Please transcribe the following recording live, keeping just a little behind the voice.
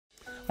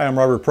Hi, I'm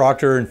Robert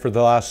Proctor, and for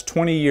the last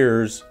 20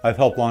 years, I've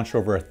helped launch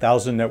over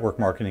 1,000 network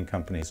marketing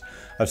companies.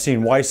 I've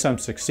seen why some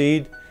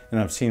succeed, and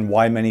I've seen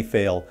why many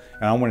fail.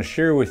 And I want to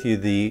share with you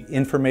the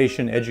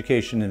information,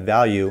 education, and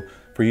value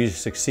for you to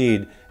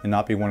succeed and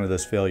not be one of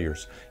those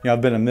failures. You know,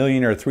 I've been a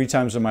millionaire 3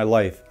 times in my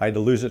life. I had to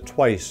lose it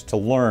twice to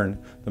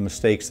learn the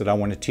mistakes that I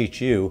want to teach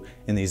you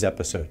in these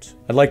episodes.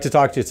 I'd like to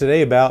talk to you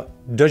today about,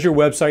 does your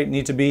website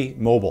need to be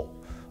mobile?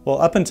 Well,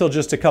 up until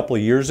just a couple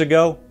of years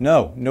ago,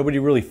 no, nobody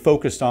really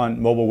focused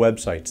on mobile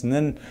websites. And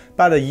then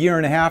about a year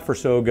and a half or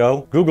so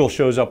ago, Google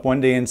shows up one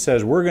day and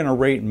says, we're going to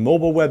rate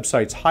mobile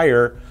websites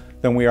higher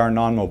than we are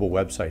non-mobile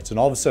websites. And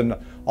all of a sudden,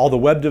 all the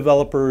web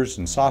developers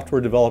and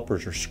software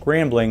developers are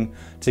scrambling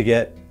to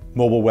get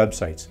mobile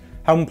websites.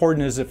 How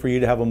important is it for you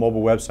to have a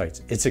mobile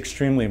website? It's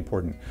extremely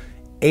important.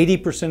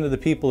 80% of the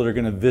people that are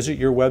going to visit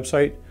your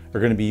website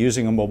are going to be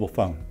using a mobile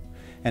phone.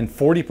 And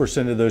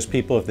 40% of those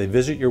people, if they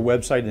visit your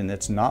website and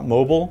it's not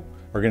mobile,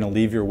 are going to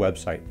leave your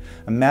website.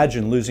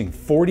 Imagine losing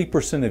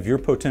 40% of your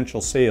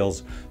potential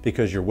sales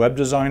because your web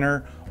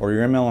designer or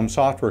your MLM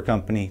software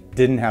company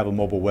didn't have a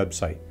mobile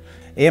website.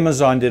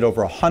 Amazon did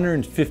over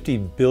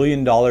 $150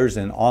 billion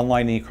in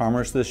online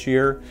e-commerce this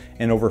year,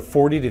 and over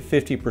 40 to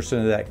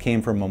 50% of that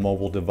came from a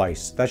mobile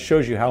device. That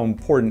shows you how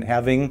important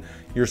having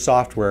your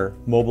software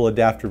mobile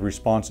adaptive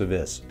responsive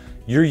is.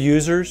 Your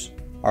users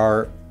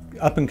are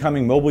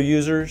up-and-coming mobile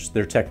users,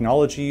 they're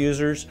technology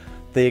users.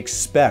 They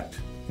expect,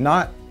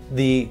 not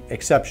the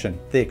exception,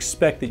 they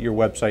expect that your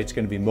website's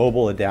going to be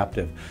mobile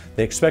adaptive.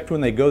 They expect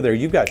when they go there,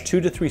 you've got 2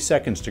 to 3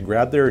 seconds to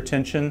grab their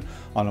attention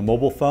on a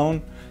mobile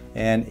phone,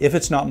 and if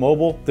it's not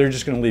mobile, they're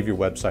just going to leave your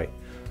website.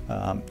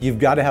 You've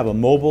got to have a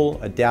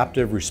mobile,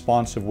 adaptive,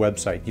 responsive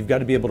website. You've got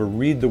to be able to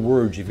read the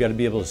words. You've got to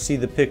be able to see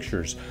the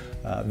pictures.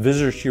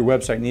 Visitors to your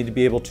website need to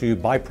be able to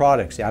buy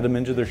products, add them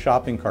into their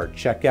shopping cart,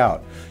 check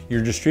out.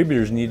 Your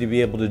distributors need to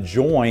be able to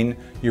join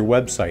your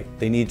website.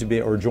 They need to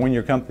be, or join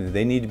your company.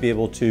 They need to be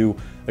able to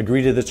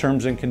agree to the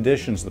terms and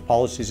conditions, the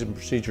policies and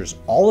procedures.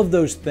 All of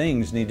those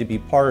things need to be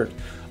part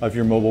of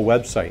your mobile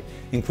website,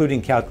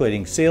 including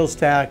calculating sales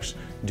tax,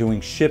 doing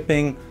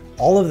shipping.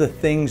 All of the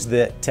things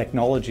that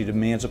technology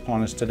demands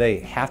upon us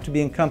today have to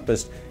be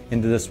encompassed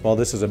into this, well,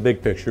 this is a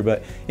big picture,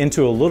 but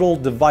into a little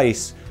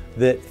device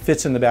that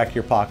fits in the back of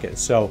your pocket.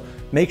 So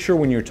make sure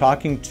when you're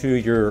talking to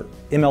your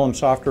MLM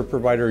software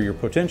provider, your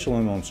potential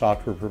MLM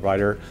software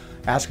provider,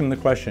 ask them the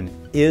question,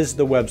 is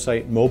the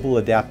website mobile,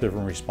 adaptive,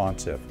 and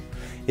responsive?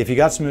 If you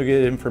got some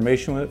good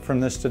information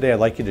from this today, I'd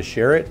like you to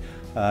share it.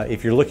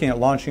 If you're looking at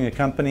launching a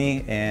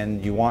company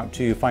and you want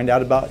to find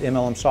out about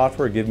MLM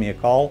software, give me a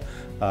call.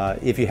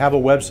 If you have a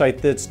website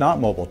that's not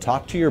mobile,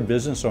 talk to your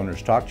business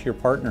owners, talk to your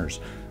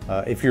partners.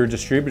 If you're a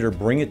distributor,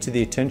 bring it to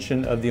the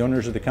attention of the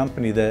owners of the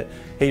company that,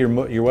 hey, your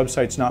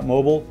website's not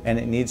mobile and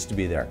it needs to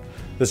be there.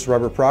 This is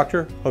Robert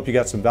Proctor. Hope you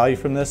got some value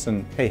from this,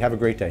 and hey, have a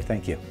great day.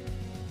 Thank you.